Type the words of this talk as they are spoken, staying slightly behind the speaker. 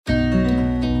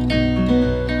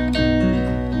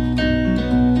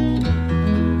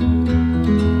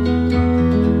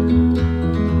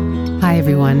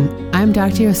everyone. I'm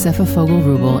Dr. Yosefa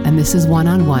Fogel-Rubel, and this is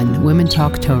One-on-One Women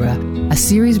Talk Torah, a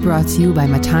series brought to you by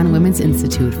Matan Women's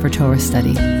Institute for Torah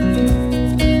Study.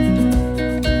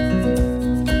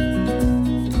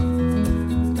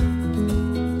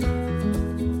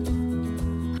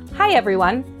 Hi,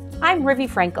 everyone. I'm Rivi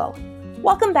Frankel.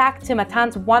 Welcome back to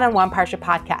Matan's One-on-One Parsha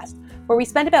podcast, where we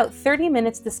spend about 30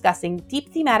 minutes discussing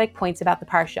deep thematic points about the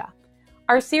Parsha.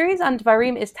 Our series on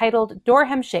Devarim is titled Dor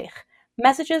Hemshech,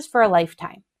 Messages for a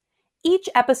Lifetime. Each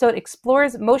episode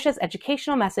explores Moshe's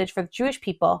educational message for the Jewish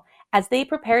people as they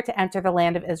prepare to enter the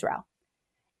land of Israel.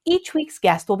 Each week's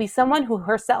guest will be someone who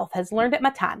herself has learned at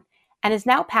Matan and is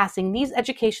now passing these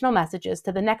educational messages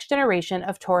to the next generation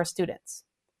of Torah students.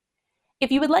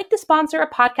 If you would like to sponsor a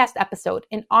podcast episode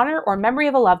in honor or memory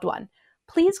of a loved one,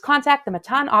 please contact the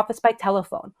Matan office by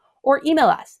telephone or email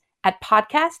us at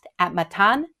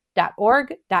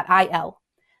podcast@matan.org.il.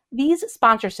 These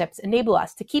sponsorships enable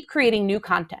us to keep creating new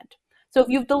content. So if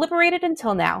you've deliberated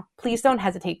until now, please don't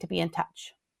hesitate to be in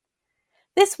touch.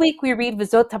 This week we read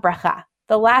V'zot Habracha,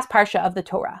 the last parsha of the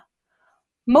Torah.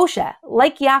 Moshe,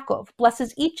 like Yaakov,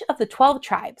 blesses each of the 12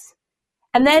 tribes.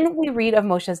 And then we read of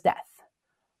Moshe's death.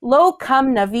 Lo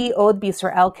kam navi od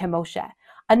b'Yisrael ke Moshe.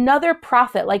 Another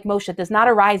prophet like Moshe does not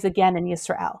arise again in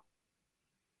Yisrael.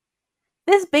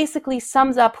 This basically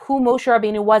sums up who Moshe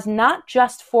Rabbeinu was, not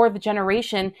just for the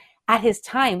generation at his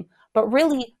time, but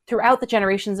really throughout the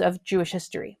generations of Jewish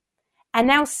history. And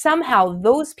now somehow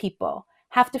those people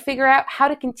have to figure out how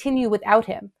to continue without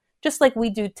him, just like we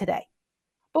do today.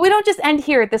 But we don't just end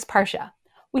here at this Parsha.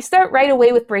 We start right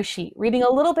away with Breshit, reading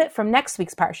a little bit from next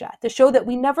week's Parsha to show that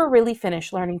we never really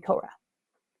finish learning Torah.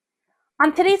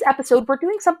 On today's episode, we're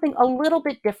doing something a little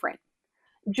bit different.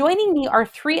 Joining me are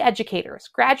 3 educators,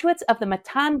 graduates of the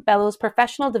Matan Bellows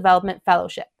Professional Development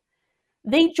Fellowship.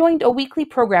 They joined a weekly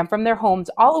program from their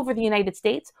homes all over the United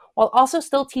States while also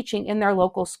still teaching in their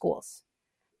local schools.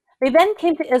 They then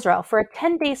came to Israel for a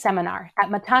 10-day seminar at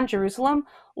Matan, Jerusalem,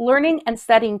 learning and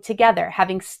studying together,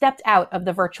 having stepped out of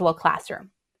the virtual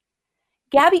classroom.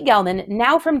 Gabi Gellman,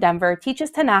 now from Denver, teaches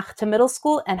Tanakh to middle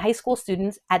school and high school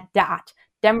students at Da'at,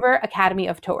 Denver Academy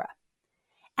of Torah.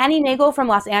 Nagel from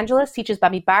Los Angeles teaches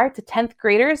Bamidbar to 10th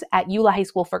graders at Eula High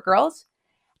School for Girls.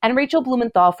 And Rachel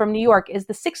Blumenthal from New York is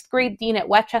the 6th grade dean at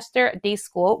Westchester Day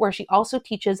School, where she also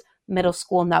teaches middle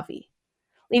school Navi.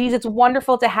 Ladies, it's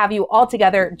wonderful to have you all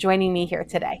together joining me here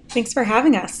today. Thanks for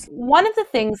having us. One of the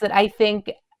things that I think,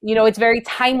 it's very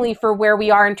timely for where we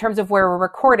are in terms of where we're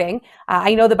recording.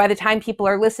 I know that by the time people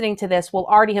are listening to this, we'll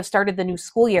already have started the new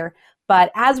school year.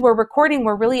 But as we're recording,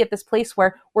 we're really at this place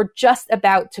where we're just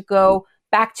about to go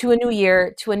back to a new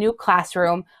year, to a new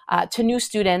classroom, to new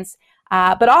students,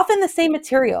 but often the same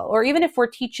material. Or even if we're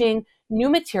teaching new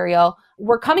material,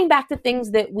 we're coming back to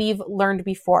things that we've learned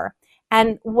before.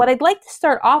 And what I'd like to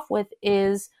start off with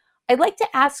is, I'd like to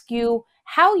ask you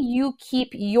how you keep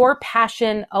your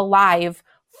passion alive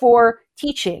for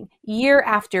teaching year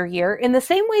after year, in the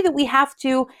same way that we have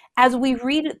to as we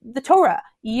read the Torah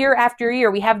year after year.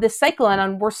 We have this cycle,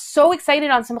 and we're so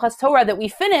excited on Simchas Torah that we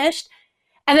finished,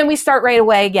 and then we start right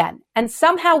away again. And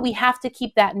somehow we have to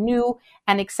keep that new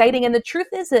and exciting. And the truth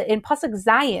is that in Pasuk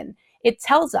Zayin, it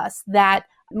tells us that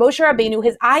Moshe Rabbeinu,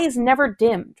 his eyes never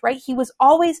dimmed, right? He was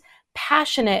always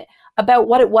passionate about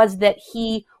what it was that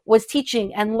he was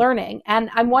teaching and learning.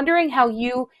 And I'm wondering how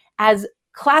you, as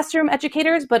classroom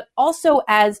educators, but also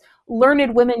as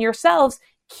learned women yourselves,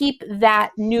 keep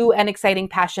that new and exciting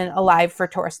passion alive for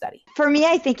Torah study? For me,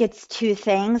 I think it's 2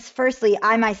 things. Firstly,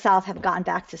 I myself have gone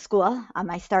back to school.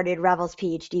 I started Revel's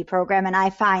PhD program, and I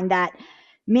find that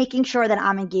making sure that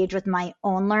I'm engaged with my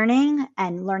own learning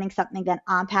and learning something that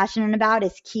I'm passionate about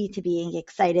is key to being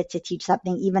excited to teach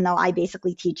something, even though I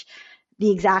basically teach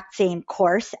the exact same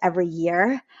course every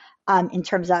year in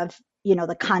terms of,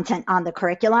 the content on the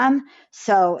curriculum.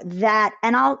 So that,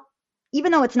 and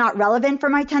even though it's not relevant for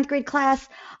my 10th grade class,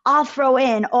 I'll throw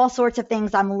in all sorts of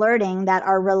things I'm learning that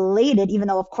are related, even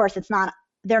though, of course,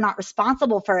 they're not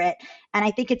responsible for it. And I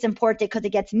think it's important because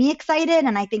it gets me excited.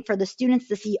 And I think for the students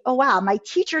to see, oh, wow, my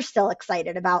teacher's still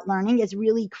excited about learning is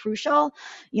really crucial,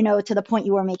 to the point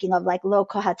you were making of like lo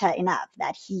kohata enough,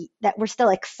 that we're still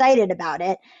excited about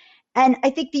it. And I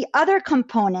think the other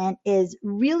component is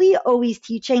really always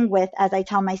teaching with, as I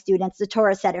tell my students, the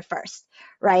Torah said it first,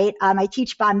 right? I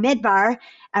teach Bamidbar,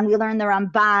 and we learn the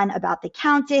Ramban about the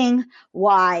counting,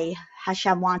 why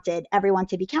Hashem wanted everyone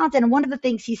to be counted. And one of the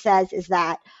things he says is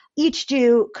that each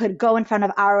Jew could go in front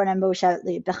of Aaron and Moshe,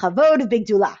 b'chavod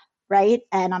b'gdula, right?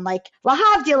 And I'm like,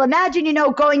 lahavdil, imagine,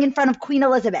 going in front of Queen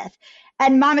Elizabeth.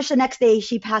 And mamish, the next day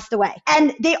she passed away.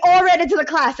 And they all ran into the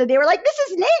class and they were like,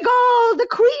 Mrs. Nagel, the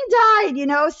queen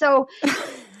died, So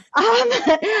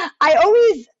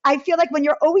I feel like when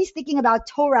you're always thinking about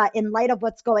Torah in light of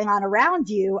what's going on around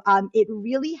you, it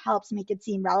really helps make it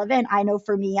seem relevant. I know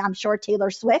for me, I'm sure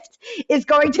Taylor Swift is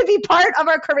going to be part of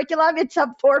our curriculum in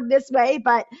some form this way,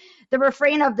 but the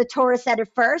refrain of the Torah said it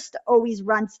first always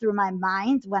runs through my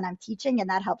mind when I'm teaching, and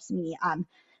that helps me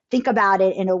think about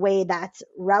it in a way that's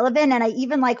relevant. And I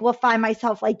even will find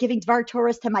myself giving Dvar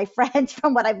Torahs to my friends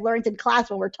from what I've learned in class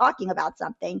when we're talking about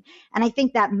something. And I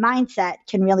think that mindset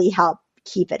can really help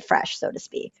keep it fresh, so to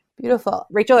speak. Beautiful.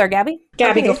 Rachel or Gabi?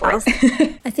 Gabi, go for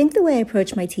it. I think the way I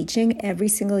approach my teaching every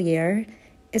single year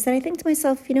is that I think to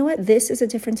myself, you know what, this is a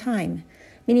different time.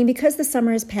 Meaning because the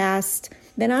summer has passed,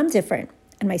 then I'm different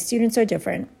and my students are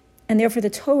different. And therefore the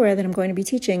Torah that I'm going to be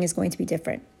teaching is going to be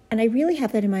different. And I really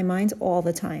have that in my mind all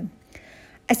the time.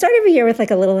 I start every year with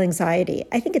a little anxiety.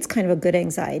 I think it's kind of a good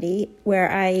anxiety where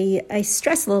I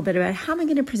stress a little bit about how am I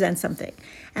going to present something.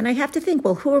 And I have to think,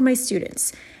 well, who are my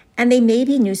students? And they may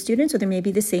be new students or they may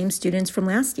be the same students from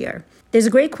last year. There's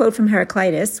a great quote from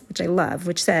Heraclitus, which I love,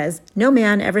 which says, "No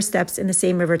man ever steps in the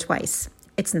same river twice.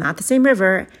 It's not the same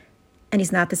river and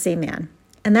he's not the same man."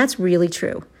 And that's really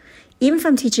true, even if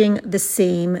I'm teaching the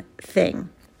same thing.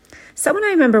 Someone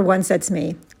I remember once said to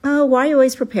me, "Oh, why are you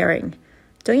always preparing?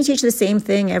 Don't you teach the same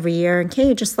thing every year? And can't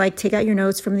you just take out your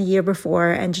notes from the year before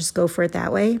and just go for it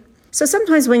that way?" So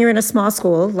sometimes when you're in a small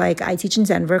school, like I teach in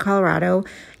Denver, Colorado,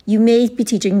 you may be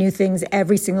teaching new things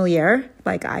every single year.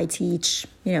 Like I teach,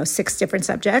 6 different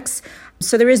subjects.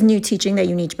 So there is new teaching that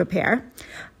you need to prepare.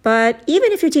 But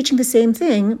even if you're teaching the same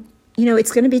thing,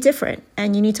 it's going to be different.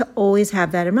 And you need to always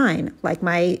have that in mind. Like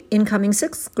my incoming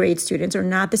 6th grade students are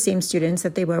not the same students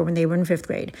that they were when they were in 5th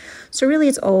grade. So really,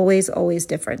 it's always, always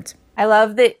different. I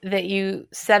love that you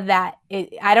said that.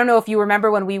 I don't know if you remember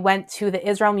when we went to the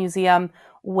Israel Museum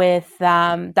with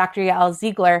Dr. Yael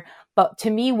Ziegler, but to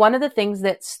me, one of the things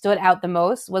that stood out the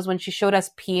most was when she showed us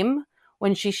Pim,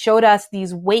 when she showed us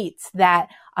these weights that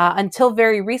until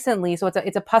very recently, so it's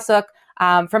a pasuk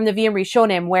from the Nevi'im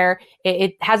Rishonim, where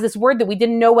it has this word that we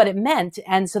didn't know what it meant.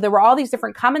 And so there were all these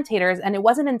different commentators, and it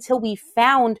wasn't until we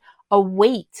found a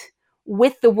weight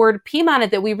with the word Pim on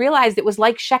it that we realized it was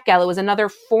like shekel. It was another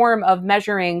form of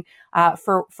measuring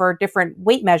for different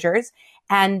weight measures.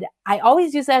 And I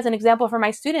always use that as an example for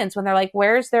my students when they're like,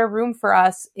 where's there room for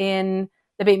us in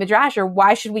the Beit Midrash, or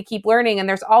why should we keep learning? And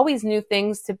there's always new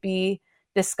things to be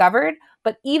discovered.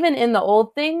 But even in the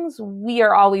old things, we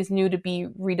are always new to be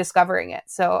rediscovering it.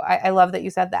 So I love that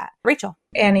you said that. Rachel.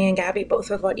 Annie and Gabi, both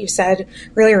of what you said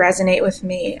really resonate with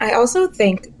me. I also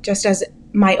think, just as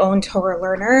my own Torah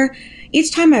learner,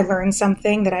 each time I learn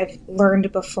something that I've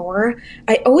learned before,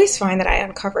 I always find that I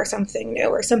uncover something new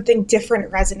or something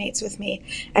different resonates with me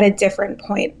at a different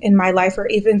point in my life, or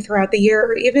even throughout the year,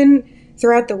 or even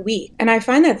throughout the week. And I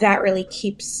find that that really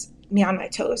keeps me on my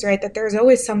toes, right? That there's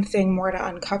always something more to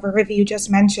uncover. If you just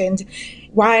mentioned,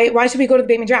 why should we go to the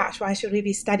Beit Midrash? Why should we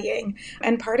be studying?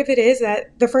 And part of it is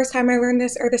that the first time I learned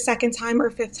this, or the second time,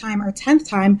 or 5th time, or 10th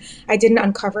time, I didn't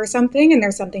uncover something, and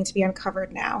there's something to be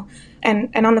uncovered now.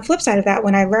 And on the flip side of that,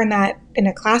 when I learn that in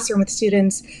a classroom with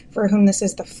students for whom this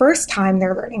is the first time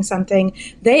they're learning something,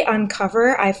 they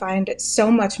uncover, I find,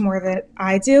 so much more than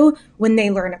I do when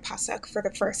they learn a pasuk for the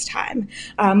first time.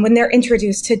 When they're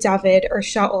introduced to David or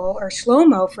Shaul or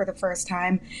Shlomo for the first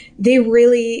time, they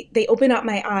open up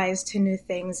my eyes to new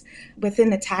things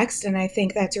within the text. And I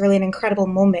think that's really an incredible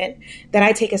moment that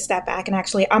I take a step back and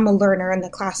actually I'm a learner in the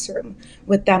classroom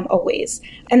with them always.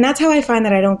 And that's how I find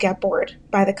that I don't get bored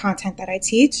by the content that I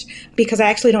teach, because I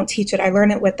actually don't teach it. I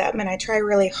learn it with them. And I try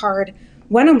really hard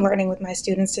when I'm learning with my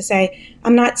students to say,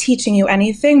 I'm not teaching you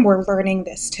anything, we're learning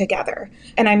this together.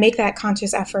 And I make that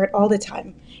conscious effort all the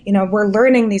time. We're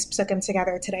learning these psukim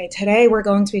together today. Today, we're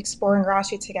going to be exploring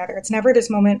Rashi together. It's never this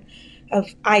moment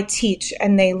of I teach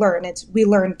and they learn. It's we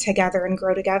learn together and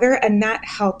grow together. And that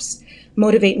helps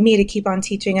motivate me to keep on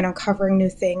teaching and uncovering new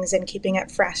things and keeping it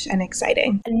fresh and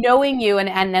exciting. Knowing you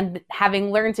and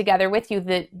having learned together with you,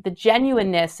 the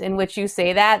genuineness in which you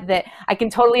say that I can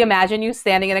totally imagine you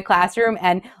standing in a classroom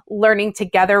and learning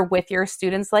together with your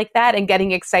students like that and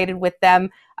getting excited with them,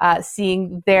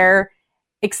 seeing their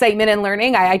excitement and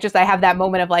learning. I have that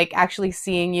moment of actually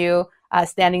seeing you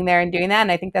standing there and doing that.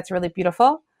 And I think that's really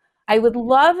beautiful. I would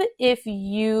love if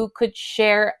you could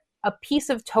share a piece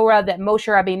of Torah that Moshe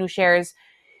Rabbeinu shares.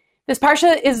 This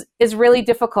parsha is really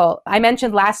difficult. I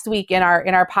mentioned last week in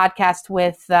our podcast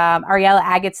with Ariella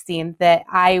Agatstein that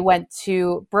I went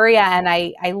to Berea and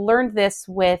I learned this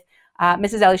with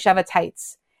Mrs. Elisheva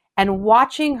Teitz. and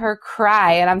watching her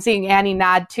cry, and I'm seeing Annie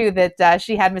nod too, that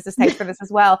she had Mrs. Text for this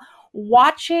as well,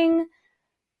 watching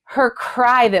her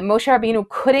cry that Moshe Rabbeinu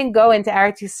couldn't go into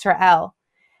Eretz Yisrael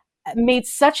made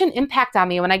such an impact on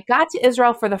me. When I got to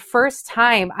Israel for the first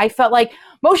time, I felt like,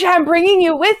 Moshe, I'm bringing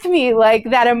you with me, like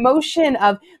that emotion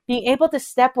of being able to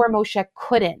step where Moshe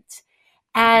couldn't.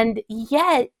 And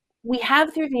yet we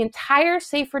have through the entire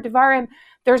Sefer Devarim,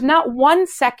 there's not 1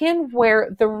 second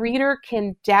where the reader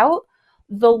can doubt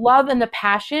the love and the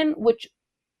passion which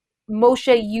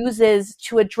Moshe uses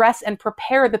to address and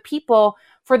prepare the people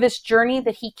for this journey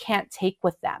that he can't take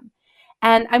with them.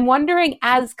 And I'm wondering,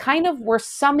 as kind of we're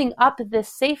summing up this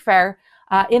Sefer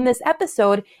in this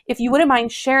episode, if you wouldn't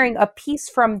mind sharing a piece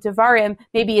from Devarim,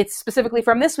 maybe it's specifically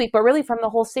from this week, but really from the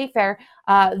whole Sefer,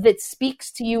 that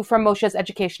speaks to you from Moshe's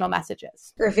educational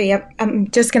messages. Ravi, I'm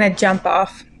just going to jump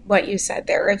off what you said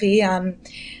there, Ravi.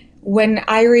 When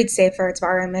I read Sefer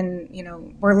Devarim,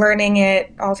 and we're learning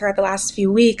it all throughout the last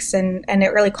few weeks, and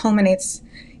it really culminates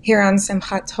here on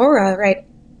Simchat Torah, right?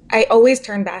 I always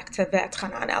turn back to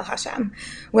Ve'etchanan el Hashem,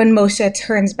 when Moshe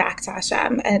turns back to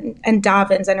Hashem and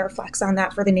davens and reflects on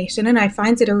that for the nation. And I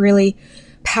find it a really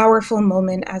powerful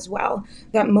moment as well,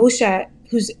 that Moshe,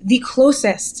 who's the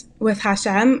closest with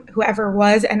Hashem, who ever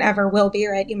was and ever will be,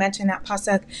 right? You mentioned that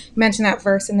pasuk, you mentioned that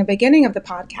verse in the beginning of the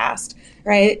podcast,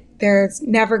 right? There's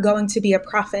never going to be a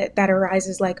prophet that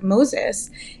arises like Moses,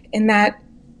 in that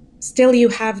still you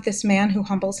have this man who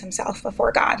humbles himself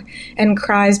before God and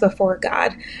cries before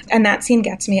God. And that scene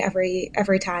gets me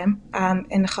every time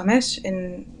in Chumash,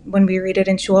 when we read it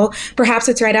in shul. Perhaps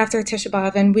it's right after Tisha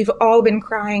B'Av, and we've all been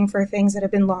crying for things that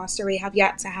have been lost or we have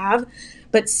yet to have.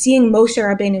 But seeing Moshe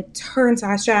Rabbeinu turn to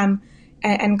Hashem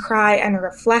and cry and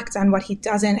reflect on what he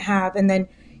doesn't have, and then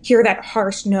hear that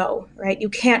harsh no, right? You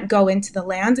can't go into the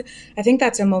land. I think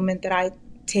that's a moment that I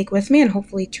take with me and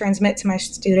hopefully transmit to my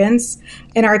students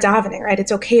in our davening, right?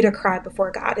 It's okay to cry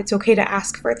before God. It's okay to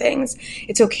ask for things.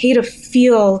 It's okay to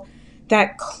feel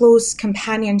that close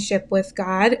companionship with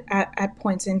God at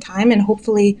points in time. And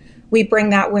hopefully we bring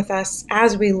that with us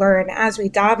as we learn, as we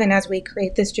daven, as we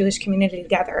create this Jewish community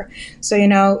together. So,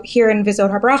 here in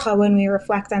Vizot Habracha, when we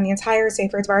reflect on the entire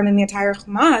Sefer Devarim and the entire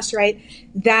Chumash, right,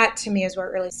 that to me is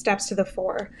what really steps to the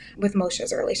fore with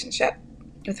Moshe's relationship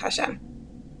with Hashem.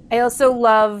 I also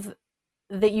love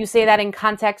that you say that in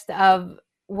context of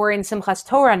we're in Simchas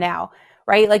Torah now,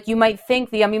 right? Like you might think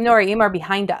the Yamim Noraim are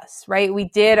behind us, right? We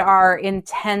did our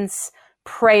intense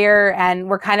prayer and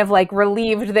we're kind of like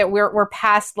relieved that we're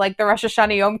past like the Rosh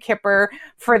Hashanah Yom Kippur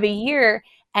for the year.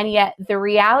 And yet the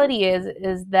reality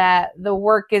is that the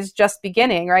work is just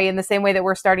beginning, right? In the same way that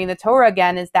we're starting the Torah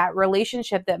again, is that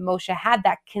relationship that Moshe had,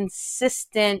 that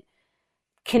consistent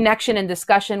connection and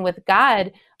discussion with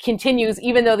God continues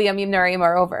even though the Yamim Noraim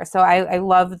are over. So I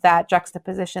love that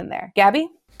juxtaposition there. Gabi?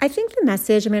 I think the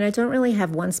message, I don't really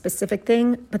have one specific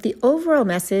thing, but the overall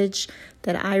message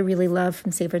that I really love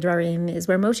from Sefer Devarim is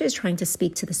where Moshe is trying to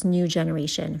speak to this new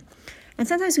generation. And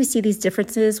sometimes we see these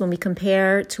differences when we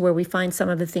compare to where we find some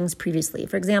of the things previously.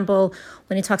 For example,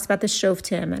 when he talks about the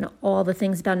Shoftim and all the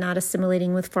things about not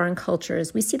assimilating with foreign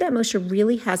cultures, we see that Moshe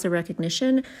really has a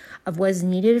recognition of what is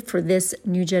needed for this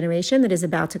new generation that is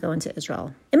about to go into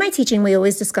Israel. In my teaching, we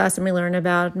always discuss and we learn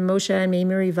about Moshe and Mei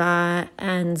Merivah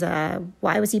and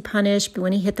why was he punished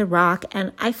when he hit the rock.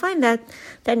 And I find that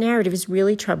narrative is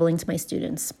really troubling to my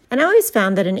students. And I always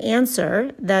found that an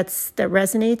answer that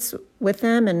resonates with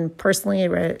them, and personally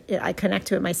I connect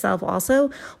to it myself also,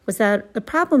 was that the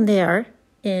problem there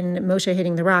in Moshe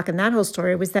hitting the rock and that whole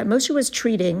story was that Moshe was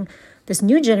treating this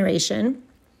new generation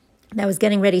that was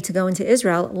getting ready to go into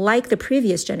Israel like the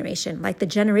previous generation, like the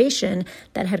generation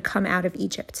that had come out of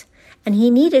Egypt. And he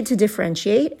needed to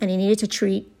differentiate and he needed to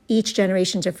treat each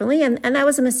generation differently. And that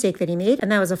was a mistake that he made,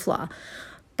 and that was a flaw.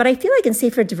 But I feel like in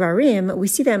Sefer Devarim, we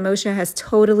see that Moshe has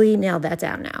totally nailed that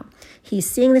down now. He's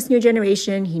seeing this new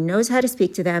generation. He knows how to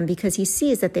speak to them because he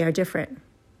sees that they are different.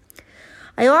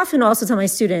 I often also tell my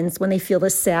students when they feel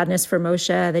this sadness for Moshe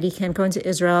that he can't go into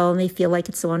Israel and they feel like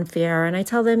it's so unfair. And I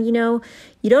tell them, you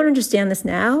don't understand this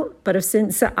now, but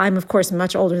since I'm, of course,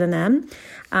 much older than them,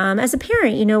 as a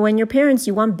parent, when you're parents,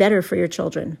 you want better for your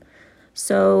children.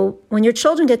 So when your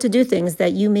children get to do things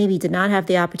that you maybe did not have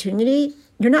the opportunity,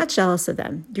 you're not jealous of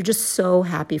them. You're just so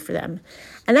happy for them.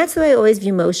 And that's the way I always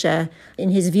view Moshe in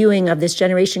his viewing of this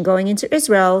generation going into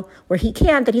Israel, where he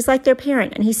can't, that he's like their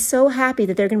parent. And he's so happy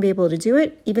that they're going to be able to do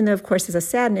it, even though, of course, there's a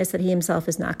sadness that he himself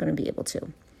is not going to be able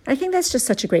to. I think that's just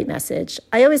such a great message.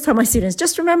 I always tell my students,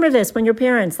 just remember this when you're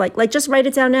parents, like just write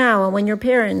it down now. And when you're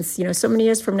parents, so many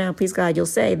years from now, please God, you'll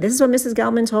say, this is what Mrs.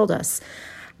 Gellman told us.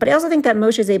 But I also think that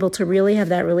Moshe is able to really have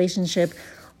that relationship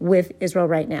with Israel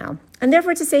right now. And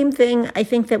therefore, it's the same thing. I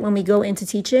think that when we go into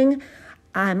teaching,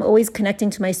 I'm always connecting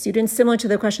to my students, similar to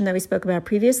the question that we spoke about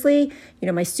previously.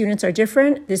 My students are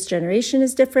different. This generation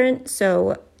is different.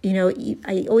 So,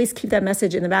 I always keep that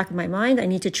message in the back of my mind. I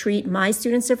need to treat my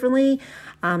students differently,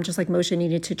 just like Moshe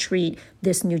needed to treat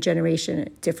this new generation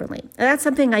differently. And that's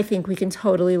something I think we can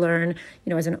totally learn,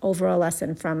 as an overall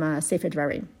lesson from Sefer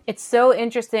Devarim. It's so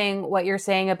interesting what you're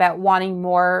saying about wanting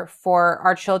more for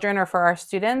our children or for our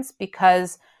students,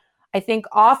 because I think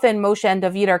often Moshe and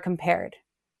David are compared,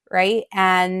 right?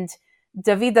 And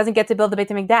David doesn't get to build the Beit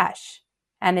HaMikdash.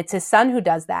 And it's his son who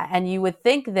does that. And you would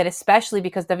think that, especially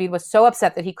because David was so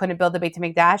upset that he couldn't build the Beit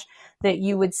HaMikdash, that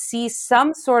you would see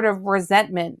some sort of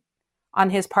resentment on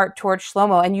his part towards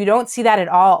Shlomo. And you don't see that at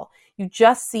all. You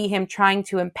just see him trying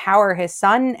to empower his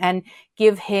son and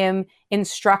give him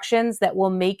instructions that will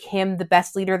make him the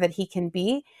best leader that he can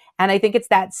be. And I think it's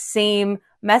that same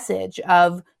message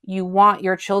of you want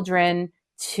your children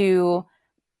to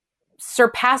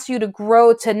surpass you, to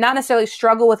grow, to not necessarily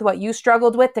struggle with what you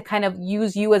struggled with, to kind of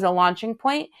use you as a launching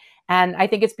point. And I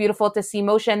think it's beautiful to see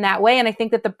Moshe in that way. And I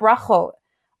think that the brachot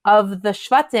of the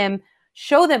Shvatim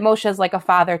show that Moshe is like a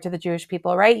father to the Jewish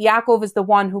people, right? Yaakov is the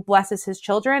one who blesses his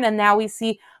children. And now we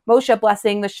see Moshe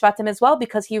blessing the Shvatim as well,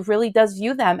 because he really does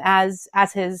view them as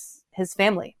his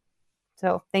family.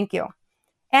 So thank you.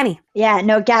 Annie. Yeah,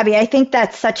 no, Gabi, I think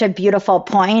that's such a beautiful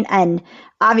point. And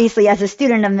obviously, as a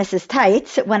student of Mrs.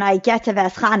 Tights, when I get to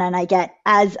Veschanan, I get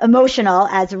as emotional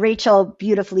as Rachel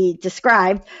beautifully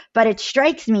described. But it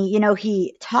strikes me,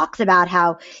 he talks about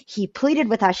how he pleaded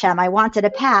with Hashem, I wanted to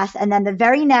pass. And then the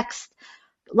very next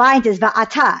line is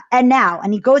Va'ata, and now.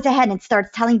 And he goes ahead and starts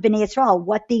telling Bnei Yisrael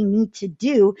what they need to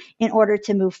do in order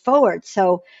to move forward.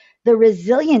 So the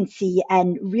resiliency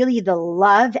and really the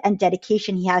love and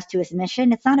dedication he has to his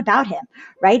mission, it's not about him,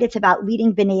 right? It's about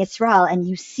leading Bnei Yisrael. And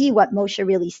you see what Moshe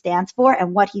really stands for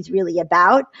and what he's really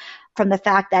about, from the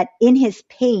fact that in his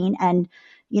pain and,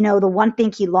 the one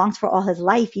thing he longs for all his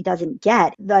life, he doesn't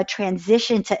get. The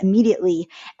transition to immediately,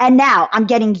 and now I'm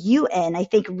getting you in, I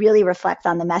think really reflects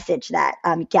on the message that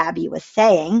Gabi was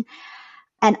saying.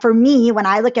 And for me, when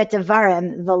I look at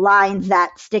Devarim, the lines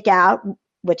that stick out,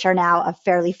 which are now a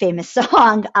fairly famous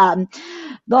song,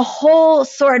 the whole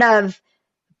sort of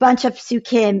bunch of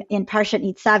psukim in Parshat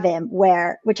Nitzavim,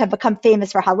 which have become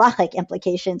famous for halachic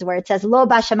implications, where it says lo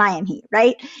bashamayim hi,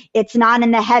 right? It's not in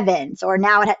the heavens, or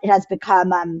now it has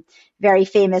become very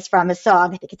famous from a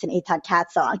song. I think it's an Eitan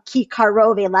Katz song. Ki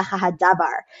karov elecha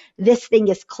hadavar. This thing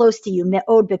is close to you,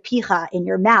 me'od bepicha, in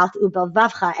your mouth,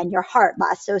 ubelvavcha, and your heart,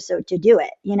 la'asoso, to do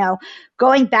it.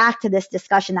 Going back to this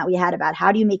discussion that we had about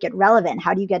how do you make it relevant,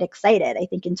 how do you get excited? I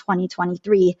think in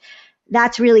 2023,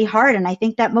 that's really hard. And I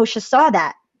think that Moshe saw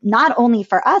that, not only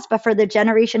for us, but for the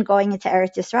generation going into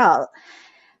Eretz Yisrael.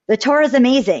 The Torah is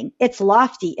amazing. It's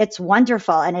lofty. It's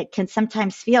wonderful. And it can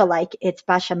sometimes feel like it's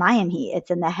Bashamayim hi, it's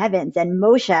in the heavens. And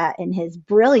Moshe, in his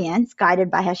brilliance,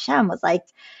 guided by Hashem, was like,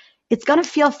 it's going to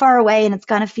feel far away and it's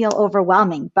going to feel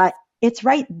overwhelming, but it's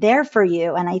right there for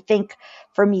you. And I think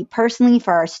for me personally,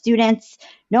 for our students,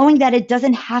 knowing that it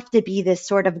doesn't have to be this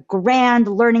sort of grand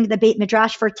learning the Beit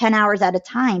Midrash for 10 hours at a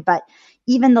time, but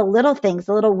even the little things,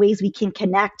 the little ways we can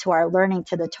connect to our learning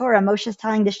to the Torah. Moshe's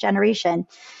telling this generation,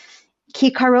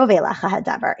 Ki karov elecha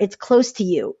hadavar. It's close to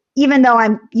you. Even though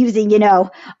I'm using, a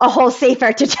whole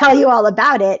sefer to tell you all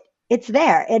about it, it's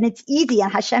there and it's easy,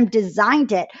 and Hashem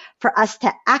designed it for us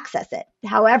to access it,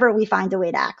 however we find a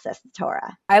way to access the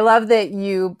Torah. I love that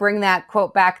you bring that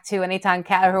quote back to an Eitan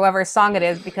Katz or whoever's song it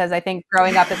is, because I think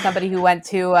growing up as somebody who went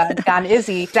to Gan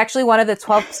Izzy, it's actually one of the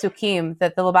 12 psukim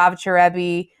that the Lubavitcher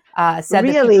Rebbe said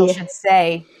that people should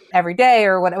say every day,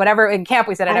 or whatever. In camp,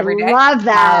 we said it every day. I love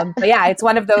that. But yeah, it's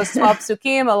one of those 12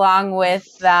 psukim along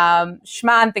with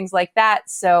Shema and things like that.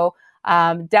 So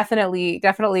definitely,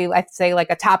 I'd say like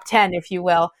a top 10, if you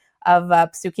will, of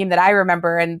psukim that I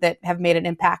remember and that have made an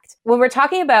impact. When we're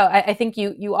talking about, I think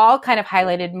you all kind of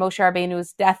highlighted Moshe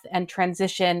Rabbeinu's death and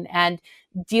transition and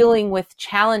dealing with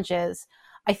challenges.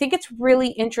 I think it's really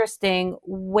interesting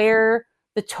where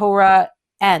the Torah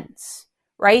ends.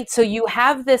 Right? So you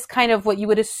have this kind of what you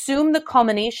would assume the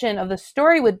culmination of the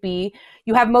story would be.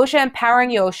 You have Moshe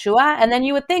empowering Yoshua, and then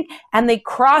you would think, and they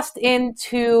crossed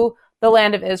into the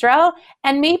land of Israel,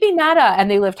 and maybe nada,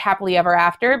 and they lived happily ever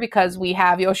after, because we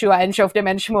have Yoshua and Shoftim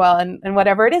and Shmuel and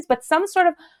whatever it is, but some sort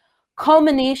of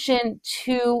culmination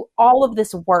to all of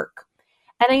this work.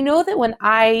 And I know that when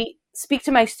I speak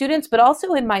to my students, but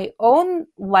also in my own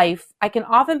life, I can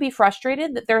often be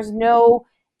frustrated that there's no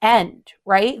end,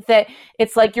 right? That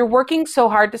it's like you're working so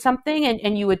hard to something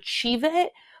and you achieve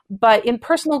it, But in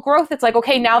personal growth, it's like,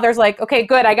 okay, now there's like, okay,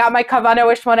 good, I got my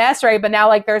Kavano Ishmon Esrei, but now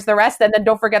like there's the rest. And then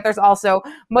don't forget there's also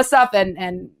Musaf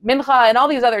and Mincha and all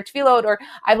these other tefillot, or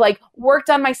I've like worked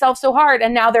on myself so hard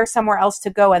and now there's somewhere else to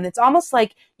go. And it's almost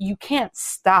like you can't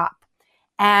stop.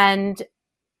 And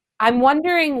I'm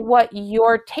wondering what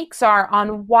your takes are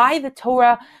on why the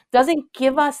Torah doesn't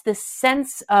give us this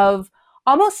sense of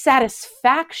almost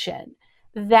satisfaction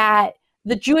that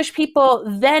the Jewish people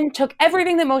then took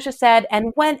everything that Moshe said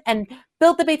and went and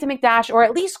built the Beit HaMikdash, or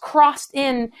at least crossed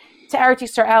in to Eretz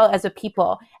Yisrael as a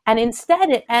people. And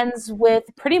instead it ends with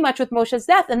pretty much with Moshe's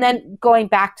death and then going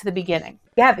back to the beginning.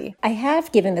 Gabi. I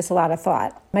have given this a lot of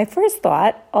thought. My first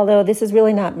thought, although this is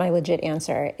really not my legit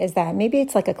answer, is that maybe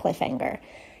it's like a cliffhanger.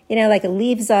 Like it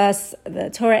leaves us, the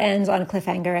Torah ends on a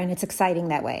cliffhanger, and it's exciting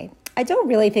that way. I don't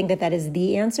really think that that is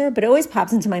the answer, but it always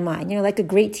pops into my mind, like a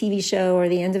great TV show or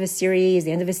the end of a series,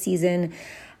 the end of a season.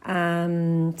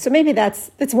 So maybe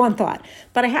that's one thought.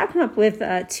 But I have come up with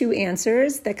two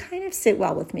answers that kind of sit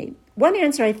well with me. One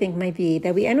answer I think might be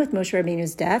that we end with Moshe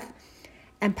Rabbeinu's death,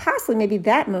 and possibly maybe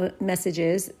that message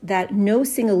is that no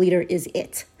single leader is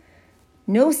it.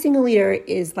 No single leader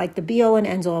is like the be-all and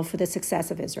end-all for the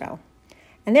success of Israel.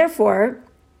 And therefore,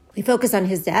 we focus on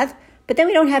his death, but then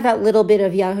we don't have that little bit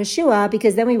of Yahushua,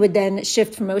 because then we would then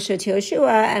shift from Moshe to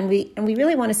Yoshua, and we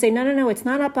really want to say, no, it's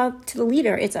not up to the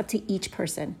leader, it's up to each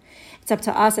person. It's up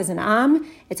to us as an Am,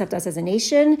 it's up to us as a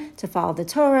nation to follow the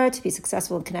Torah, to be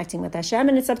successful in connecting with Hashem,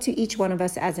 and it's up to each one of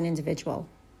us as an individual.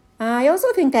 I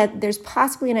also think that there's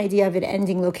possibly an idea of it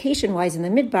ending location-wise in the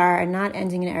Midbar and not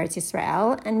ending in Eretz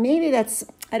Yisrael. And maybe that's,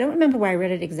 I don't remember where I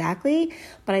read it exactly,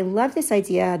 but I love this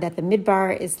idea that the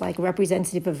Midbar is like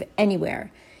representative of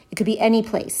anywhere. It could be any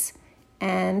place.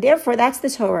 And therefore, that's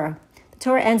the Torah. The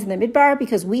Torah ends in the Midbar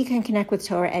because we can connect with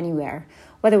Torah anywhere.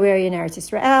 Whether we're in Eretz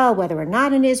Yisrael, whether we're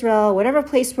not in Israel, whatever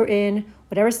place we're in,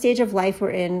 whatever stage of life we're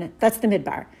in, that's the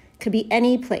Midbar. It could be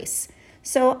any place.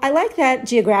 So I like that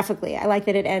geographically. I like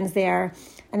that it ends there.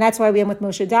 And that's why we end with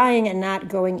Moshe dying and not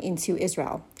going into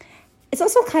Israel. It's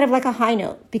also kind of like a high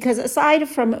note, because aside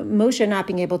from Moshe not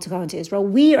being able to go into Israel,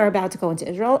 we are about to go into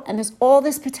Israel, and there's all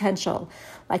this potential.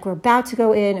 Like we're about to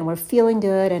go in and we're feeling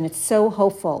good and it's so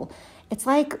hopeful. It's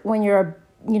like when you're,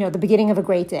 the beginning of a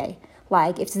great day.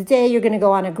 Like if today you're going to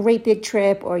go on a great big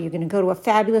trip or you're going to go to a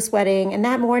fabulous wedding, and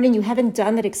that morning you haven't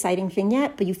done that exciting thing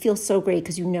yet, but you feel so great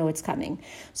because you know it's coming.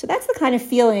 So that's the kind of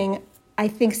feeling I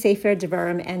think Sefer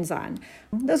Devarim ends on.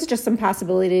 Those are just some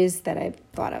possibilities that I've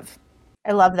thought of.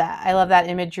 I love that. I love that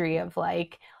imagery of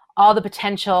like all the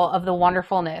potential of the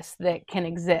wonderfulness that can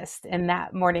exist in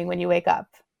that morning when you wake up.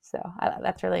 So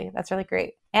that's really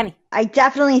great. Annie. I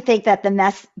definitely think that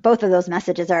both of those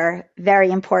messages are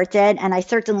very important. And I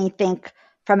certainly think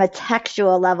from a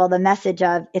textual level, the message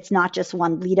of it's not just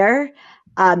one leader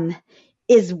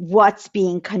is what's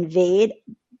being conveyed.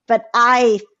 But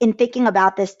I, in thinking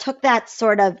about this, took that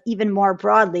sort of even more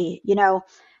broadly.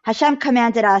 Hashem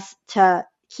commanded us to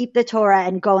keep the Torah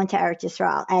and go into Eretz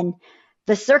Yisrael. And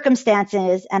the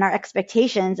circumstances and our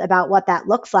expectations about what that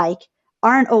looks like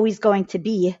aren't always going to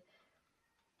be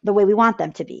the way we want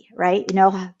them to be, right?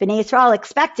 Bnei Yisrael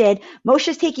expected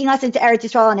Moshe's taking us into Eretz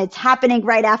Yisrael and it's happening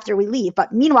right after we leave.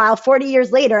 But meanwhile, 40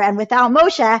 years later and without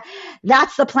Moshe,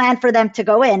 that's the plan for them to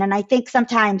go in. And I think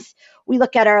sometimes we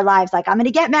look at our lives like, I'm going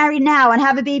to get married now and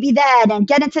have a baby then and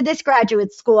get into this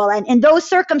graduate school. And in those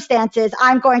circumstances,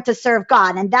 I'm going to serve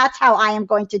God. And that's how I am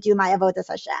going to do my avodas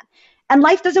Hashem. And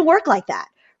life doesn't work like that,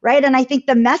 right? And I think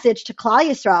the message to Klal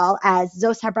Yisrael as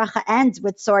Zos Habracha ends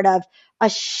with sort of a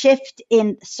shift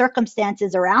in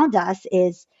circumstances around us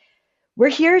is we're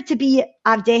here to be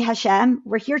Avdei Hashem.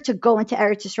 We're here to go into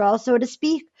Eretz Yisrael, so to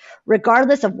speak,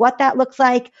 regardless of what that looks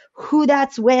like, who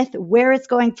that's with, where it's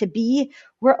going to be.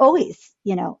 We're always,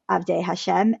 Avdei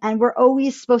Hashem, and we're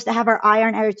always supposed to have our eye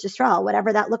on Eretz Yisrael,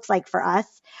 whatever that looks like for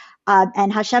us.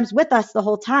 And Hashem's with us the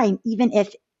whole time, even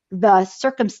if the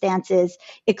circumstances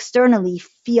externally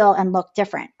feel and look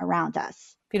different around us.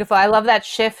 Beautiful. I love that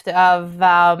shift of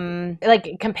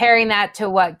like comparing that to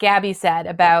what Gabi said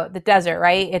about the desert,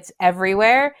 right? It's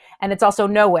everywhere and it's also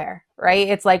nowhere, right?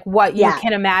 It's like what you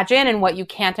can imagine and what you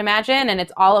can't imagine. And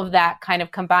it's all of that kind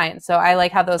of combined. So I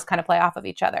like how those kind of play off of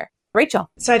each other. Rachel.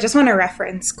 So I just want to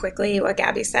reference quickly what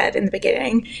Gabi said in the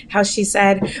beginning, how she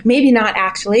said, maybe not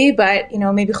actually, but,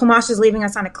 maybe Chumash is leaving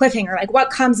us on a cliffhanger. Like, what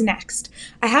comes next?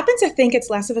 I happen to think it's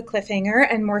less of a cliffhanger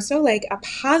and more so like a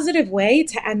positive way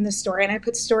to end the story. And I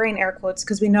put story in air quotes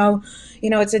because we know,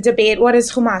 it's a debate. What is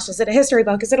Chumash? Is it a history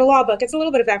book? Is it a law book? It's a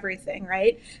little bit of everything,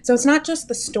 right? So it's not just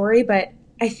the story, but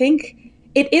I think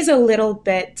it is a little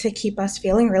bit to keep us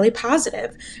feeling really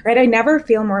positive, right? I never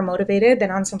feel more motivated than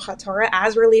on Simchat Torah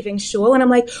as we're leaving shul. And I'm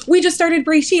like, we just started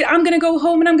Breshit. I'm going to go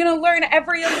home and I'm going to learn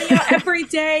every aliyah every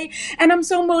day. And I'm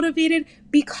so motivated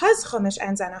because Chumash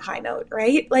ends on a high note,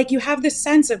 right? Like you have this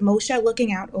sense of Moshe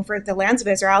looking out over the lands of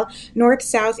Israel, north,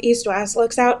 south, east, west,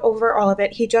 looks out over all of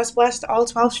it. He just blessed all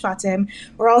 12 Shvatim.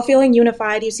 We're all feeling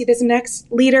unified. You see this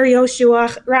next leader,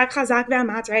 Yoshua, Rak Chazak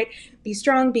V'Amat, right? Be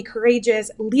strong, be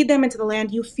courageous, lead them into the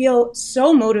land. You feel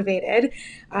so motivated.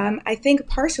 I think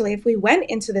partially if we went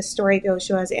into this story of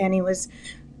Yoshua, as Annie was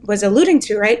alluding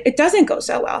to, right, it doesn't go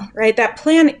so well, right? That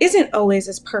plan isn't always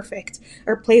as perfect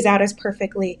or plays out as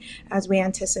perfectly as we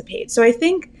anticipate. So I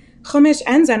think Chumash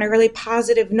ends on a really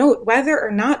positive note, whether or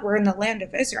not we're in the land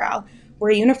of Israel.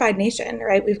 We're a unified nation,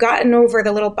 right? We've gotten over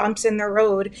the little bumps in the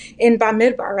road in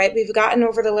Bamidbar, right? We've gotten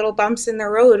over the little bumps in the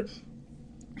road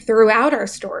throughout our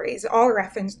stories, all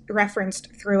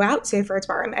referenced throughout Sefer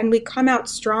Devarim, and we come out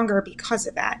stronger because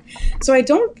of that. So I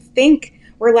don't think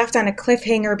we're left on a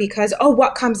cliffhanger because, oh,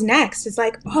 what comes next? It's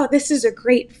like, oh, this is a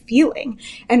great feeling.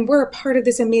 And we're a part of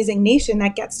this amazing nation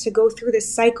that gets to go through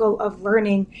this cycle of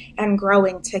learning and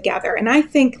growing together. And I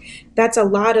think that's a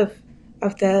lot of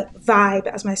the vibe,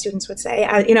 as my students would say,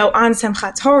 on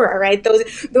Simchat Torah, right?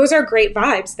 Those are great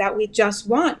vibes that we just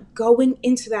want going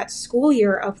into that school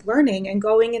year of learning and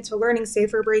going into learning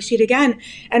Sefer Breshit again.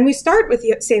 And we start with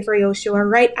Sefer Yoshua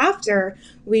right after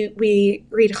we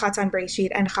read Chatan Breshit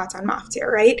and Chatan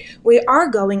Maftir, right? We are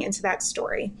going into that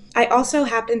story. I also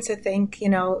happen to think,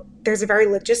 there's a very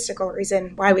logistical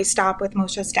reason why we stop with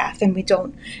Moshe's death and we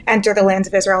don't enter the lands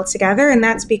of Israel together. And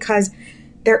that's because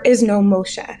there is no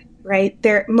Moshe. Right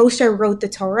there, Moshe wrote the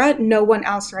Torah. No one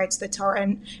else writes the Torah,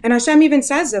 and Hashem even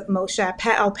says of Moshe,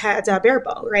 "Peh al peh adaber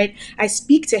bo." Right, I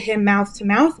speak to him mouth to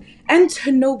mouth and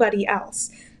to nobody else.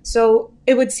 So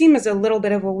it would seem as a little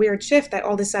bit of a weird shift that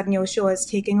all of a sudden Yoshua is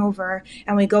taking over,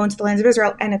 and we go into the lands of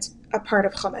Israel, and it's a part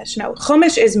of Chumash. No,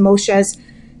 Chumash is Moshe's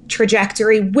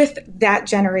trajectory with that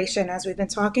generation, as we've been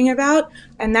talking about,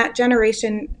 and that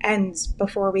generation ends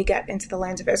before we get into the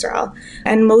lands of Israel.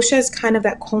 And Moshe is kind of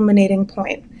that culminating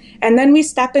point. And then we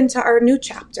step into our new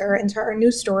chapter, into our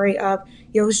new story of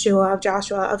Yoshua, of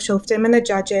Joshua, of Shoftim and the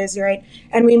judges, right?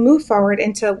 And we move forward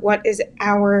into what is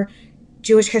our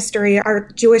Jewish history, our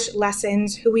Jewish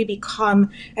lessons, who we become,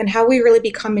 and how we really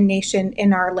become a nation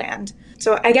in our land.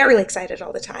 So I get really excited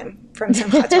all the time from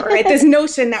Simchat Torah, right? This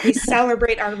notion that we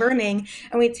celebrate our learning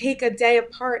and we take a day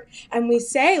apart and we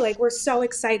say, like, we're so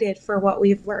excited for what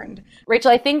we've learned. Rachel,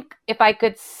 I think if I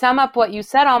could sum up what you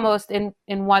said almost in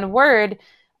one word,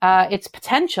 it's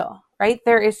potential, right?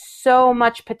 There is so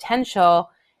much potential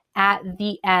at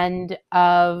the end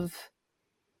of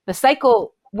the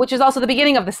cycle, which is also the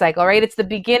beginning of the cycle, right? It's the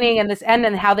beginning and this end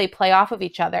and how they play off of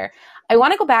each other. I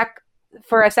want to go back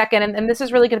for a second, and this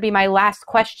is really going to be my last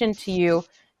question to you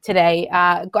today.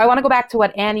 I want to go back to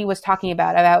what Annie was talking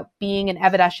about being an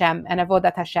Eved Hashem and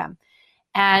Avodat Hashem.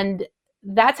 And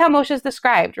that's how Moshe is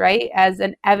described, right? As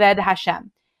an Eved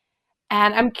Hashem.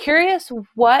 And I'm curious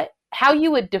how you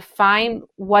would define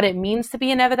what it means to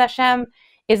be an Eved Hashem.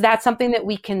 Is that something that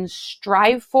we can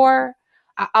strive for?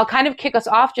 I'll kind of kick us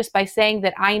off just by saying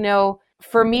that I know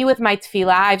for me with my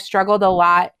tefillah, I've struggled a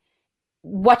lot.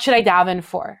 What should I daven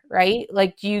for, right?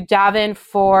 Like, do you daven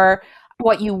for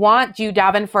what you want? Do you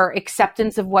daven for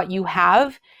acceptance of what you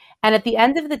have? And at the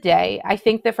end of the day, I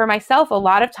think that for myself, a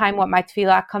lot of time what my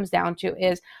tefillah comes down to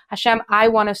is, Hashem, I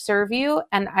want to serve you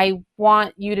and I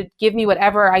want you to give me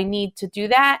whatever I need to do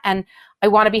that. And I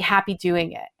want to be happy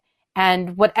doing it.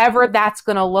 And whatever that's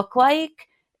going to look like,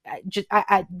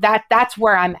 that's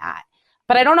where I'm at.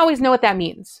 But I don't always know what that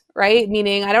means, right?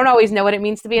 Meaning I don't always know what it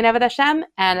means to be an Eved Hashem,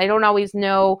 and I don't always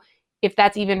know if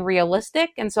that's even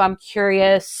realistic. And so I'm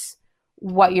curious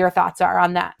what your thoughts are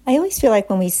on that. I always feel like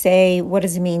when we say, what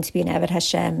does it mean to be an Eved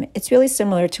Hashem? It's really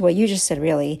similar to what you just said,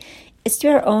 really. It's to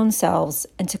our own selves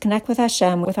and to connect with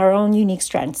Hashem with our own unique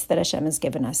strengths that Hashem has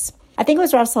given us. I think it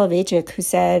was Rav Soloveitchik who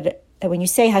said that when you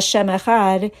say Hashem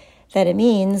Echad, that it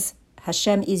means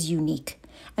Hashem is unique.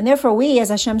 And therefore, we as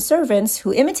Hashem's servants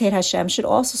who imitate Hashem should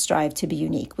also strive to be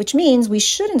unique, which means we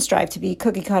shouldn't strive to be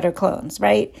cookie-cutter clones,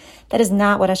 right? That is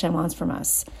not what Hashem wants from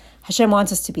us. Hashem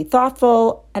wants us to be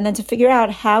thoughtful and then to figure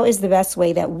out how is the best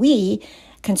way that we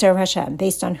can serve Hashem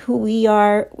based on who we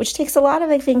are, which takes a lot of,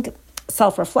 I think,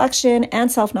 self-reflection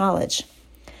and self-knowledge.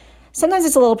 Sometimes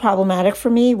it's a little problematic for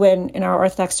me when in our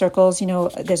Orthodox circles,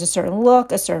 there's a certain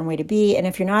look, a certain way to be, and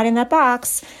if you're not in that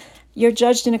box, you're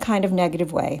judged in a kind of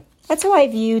negative way. That's how I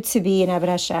view to be an Eved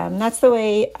Hashem. That's the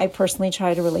way I personally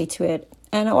try to relate to it.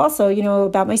 And also,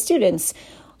 about my students,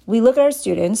 We look at our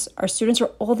students are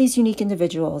all these unique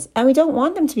individuals, and we don't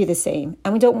want them to be the same.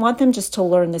 And we don't want them just to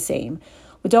learn the same.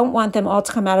 We don't want them all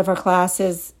to come out of our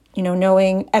classes,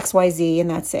 knowing X, Y, Z, and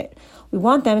that's it. We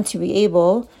want them to be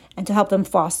able and to help them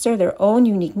foster their own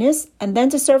uniqueness and then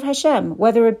to serve Hashem,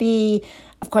 whether it be,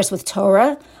 of course, with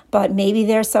Torah, but maybe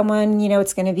there's someone,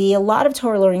 it's going to be a lot of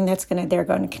Torah learning they're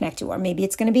going to connect to, or maybe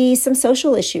it's going to be some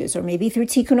social issues, or maybe through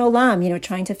Tikkun Olam,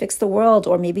 trying to fix the world,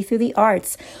 or maybe through the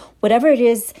arts. Whatever it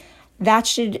is, that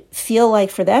should feel like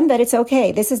for them that it's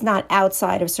okay. This is not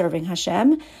outside of serving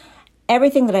Hashem.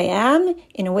 Everything that I am,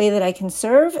 in a way that I can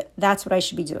serve, that's what I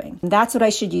should be doing. That's what I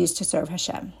should use to serve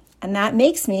Hashem. And that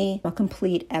makes me a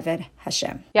complete Eved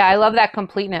Hashem. Yeah, I love that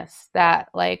completeness, that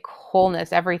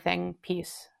wholeness, everything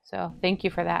piece. So thank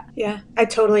you for that. Yeah, I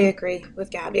totally agree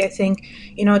with Gabi. I think,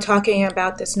 talking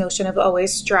about this notion of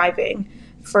always striving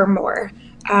for more.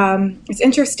 It's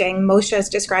interesting. Moshe is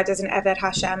described as an Eved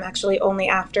Hashem actually only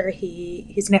after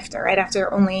he's nifter, right?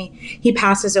 After only he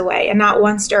passes away. And not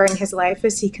once during his life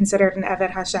is he considered an Eved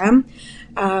Hashem.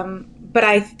 But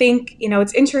I think,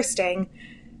 it's interesting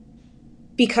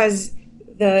because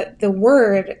the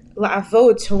word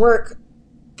la'avod, to work,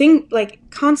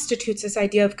 constitutes this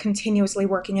idea of continuously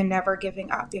working and never giving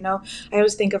up. I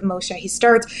always think of Moshe. He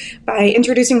starts by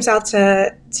introducing himself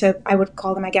to I would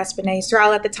call them, I guess, Bnei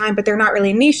Israel at the time, but they're not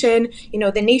really a nation.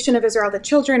 The nation of Israel, the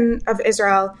children of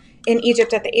Israel in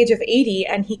Egypt at the age of 80,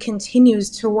 and he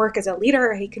continues to work as a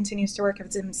leader. He continues to work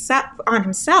on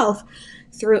himself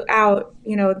throughout,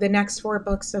 the next 4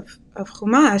 books of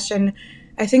Chumash. And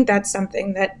I think that's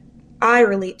something that I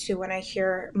relate to when I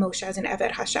hear Moshe as an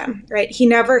Eved Hashem, right? He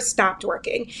never stopped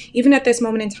working. Even at this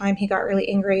moment in time, he got really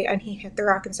angry and he hit the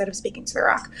rock instead of speaking to the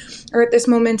rock. Or at this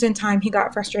moment in time, he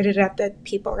got frustrated at the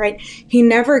people, right? He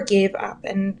never gave up.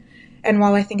 And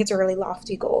while I think it's a really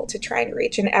lofty goal to try and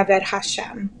reach an Eved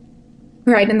Hashem,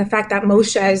 right? And the fact that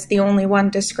Moshe is the only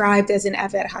one described as an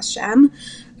Eved Hashem,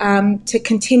 to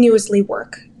continuously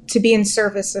work, to be in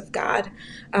service of God.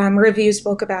 Review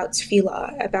spoke about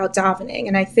tefillah, about davening.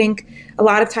 And I think a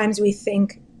lot of times we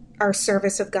think our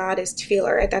service of God is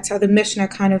tefillah, right? That's how the Mishnah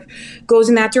kind of goes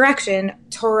in that direction.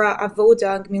 Torah,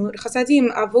 avoda, gmilut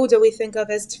chasadim. Avoda we think of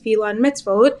as tefillah and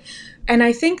mitzvot. And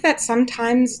I think that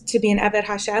sometimes to be an Eved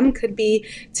Hashem could be,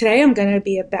 today I'm going to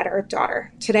be a better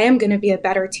daughter. Today I'm going to be a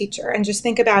better teacher. And just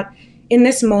think about, in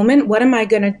this moment, what am I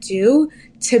going to do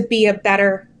to be a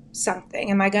better something?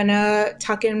 Am I going to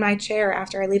tuck in my chair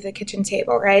after I leave the kitchen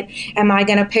table, right? Am I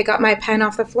going to pick up my pen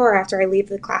off the floor after I leave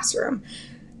the classroom?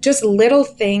 Just little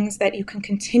things that you can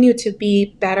continue to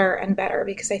be better and better,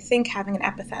 because I think having an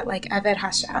epithet like Eved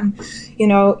Hashem,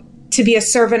 to be a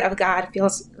servant of God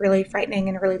feels really frightening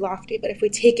and really lofty. But if we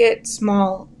take it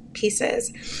small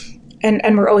pieces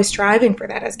and we're always striving for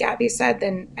that, as Gabi said,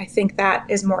 then I think that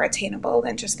is more attainable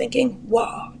than just thinking,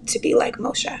 whoa, to be like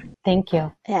Moshe. Thank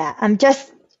you. Yeah, I'm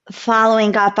just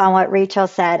following up on what Rachel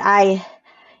said.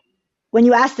 When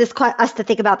you asked us to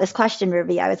think about this question,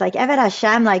 Ruby, I was like, Eved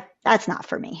Hashem, that's not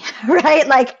for me, right?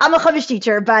 I'm a Chumash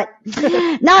teacher, but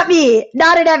not me,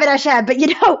 not an Eved Hashem. But,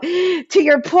 to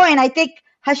your point, I think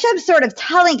Hashem's sort of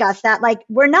telling us that,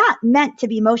 we're not meant to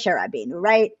be Moshe Rabbeinu,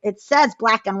 right? It says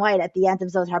black and white at the end of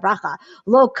Zot Habracha,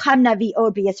 Lo kam navi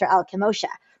od b'Yisrael k'Moshe,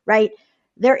 right?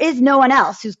 There is no one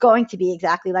else who's going to be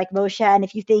exactly like Moshe. And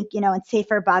if you think, in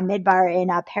Sefer Bamidbar in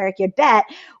Perek Yud Bet,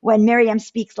 when Miriam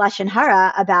speaks Lashon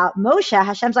Hara about Moshe,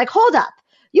 Hashem's like, hold up,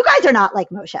 you guys are not like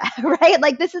Moshe,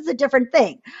 right? This is a different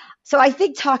thing. So I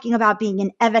think talking about being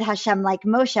an Eved Hashem like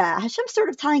Moshe, Hashem's sort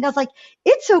of telling us,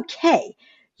 it's okay.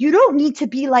 You don't need to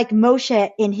be like Moshe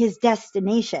in his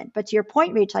destination. But to your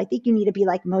point, Rachel, I think you need to be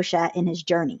like Moshe in his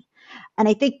journey. And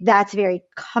I think that's very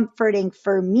comforting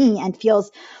for me and feels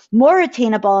more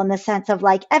attainable in the sense of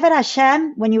Eved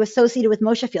Hashem, when you associate it with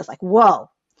Moshe, feels like, whoa.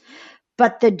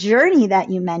 But the journey that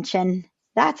you mentioned,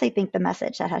 that's, I think, the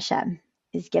message that Hashem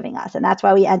is giving us. And that's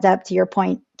why we end up, to your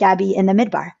point, Gabi, in the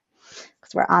Midbar,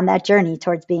 because we're on that journey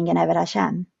towards being an Eved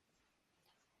Hashem.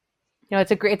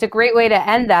 It's a great way to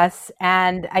end us.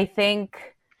 And I think,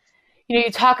 you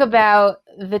talk about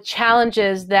the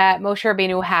challenges that Moshe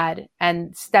Rabbeinu had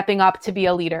and stepping up to be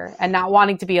a leader and not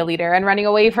wanting to be a leader and running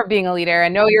away from being a leader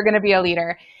and no, you're going to be a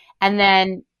leader. And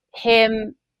then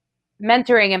him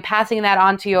mentoring and passing that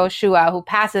on to Yoshua, who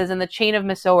passes in the chain of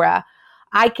Mesorah.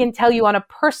 I can tell you on a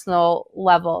personal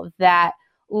level that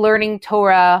learning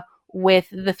Torah with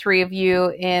the 3 of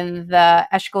you in the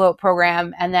Eshkolot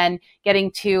program and then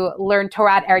getting to learn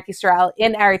Torah at Eretz Yisrael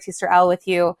in Eretz Yisrael with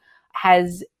you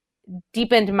has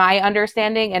deepened my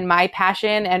understanding and my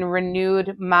passion and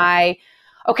renewed my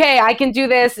okay, I can do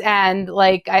this. And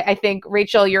like, I think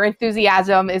Rachel, your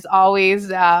enthusiasm is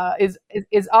always,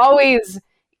 is always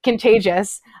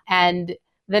contagious. And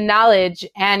the knowledge,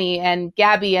 Annie and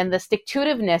Gabi, and the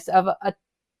stick-to-itiveness of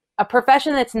a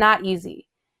profession that's not easy,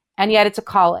 and yet it's a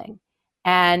calling.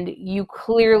 And you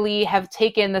clearly have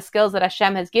taken the skills that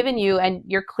Hashem has given you, and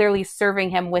you're clearly serving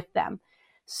him with them.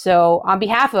 So on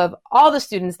behalf of all the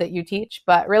students that you teach,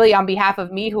 but really on behalf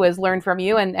of me who has learned from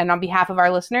you, and on behalf of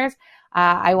our listeners,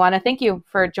 I want to thank you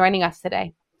for joining us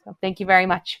today. So thank you very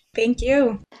much. Thank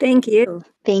you. Thank you.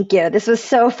 Thank you. This was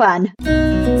so fun.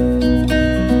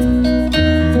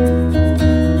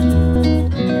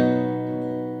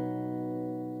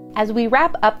 As we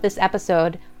wrap up this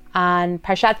episode on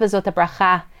Parshat V'zot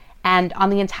Habracha and on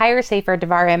the entire Sefer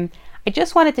Devarim, I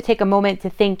just wanted to take a moment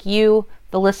to thank you,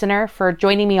 the listener, for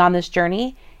joining me on this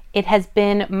journey. It has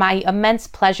been my immense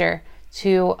pleasure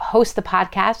to host the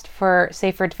podcast for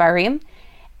Sefer Devarim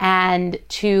and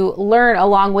to learn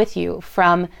along with you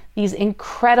from these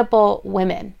incredible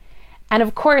women. And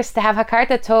of course, to have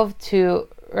Hakarta Tov to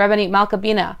Rabbanit Malka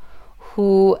Bina,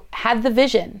 who had the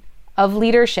vision of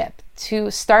leadership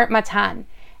to start Matan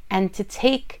and to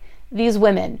take these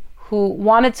women who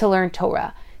wanted to learn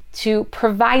Torah, to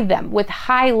provide them with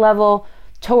high-level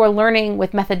Torah learning,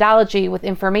 with methodology, with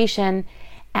information,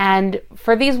 and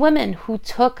for these women who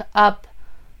took up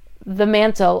the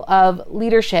mantle of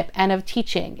leadership and of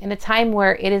teaching in a time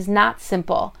where it is not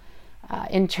simple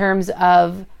in terms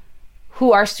of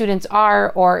who our students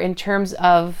are or in terms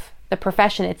of the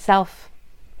profession itself,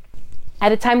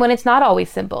 at a time when it's not always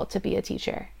simple to be a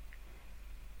teacher.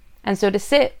 And so to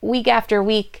sit week after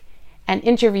week and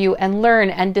interview and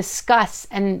learn and discuss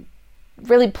and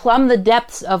really plumb the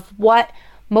depths of what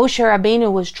Moshe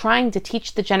Rabbeinu was trying to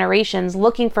teach the generations,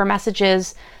 looking for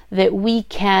messages that we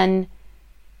can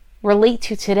relate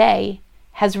to today,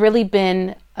 has really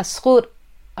been a zchut,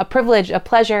 a privilege, a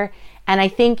pleasure. And I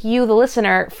thank you, the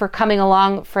listener, for coming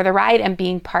along for the ride and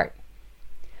being part.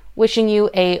 Wishing you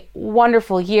a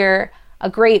wonderful year, a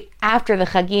great after the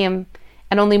Chagim,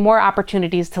 and only more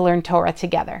opportunities to learn Torah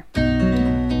together.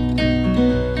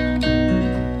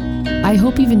 I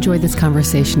hope you've enjoyed this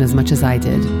conversation as much as I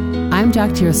did. I'm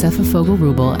Dr. Yosefa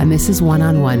Fogel-Rubel, and this is One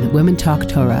on One, Women Talk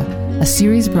Torah, a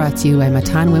series brought to you by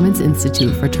Matan Women's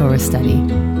Institute for Torah Study.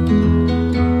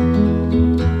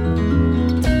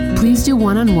 Please do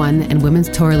One on One and Women's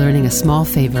Torah Learning a small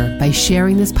favor by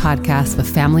sharing this podcast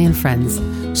with family and friends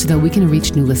so that we can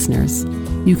reach new listeners.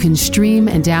 You can stream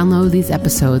and download these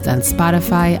episodes on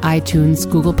Spotify, iTunes,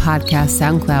 Google Podcasts,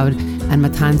 SoundCloud, and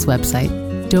Matan's website.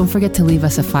 Don't forget to leave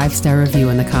us a 5-star review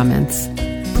in the comments.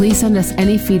 Please send us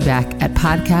any feedback at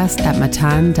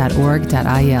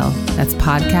podcast@matan.org.il. That's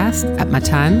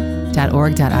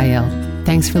podcast@matan.org.il.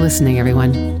 Thanks for listening,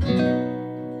 everyone.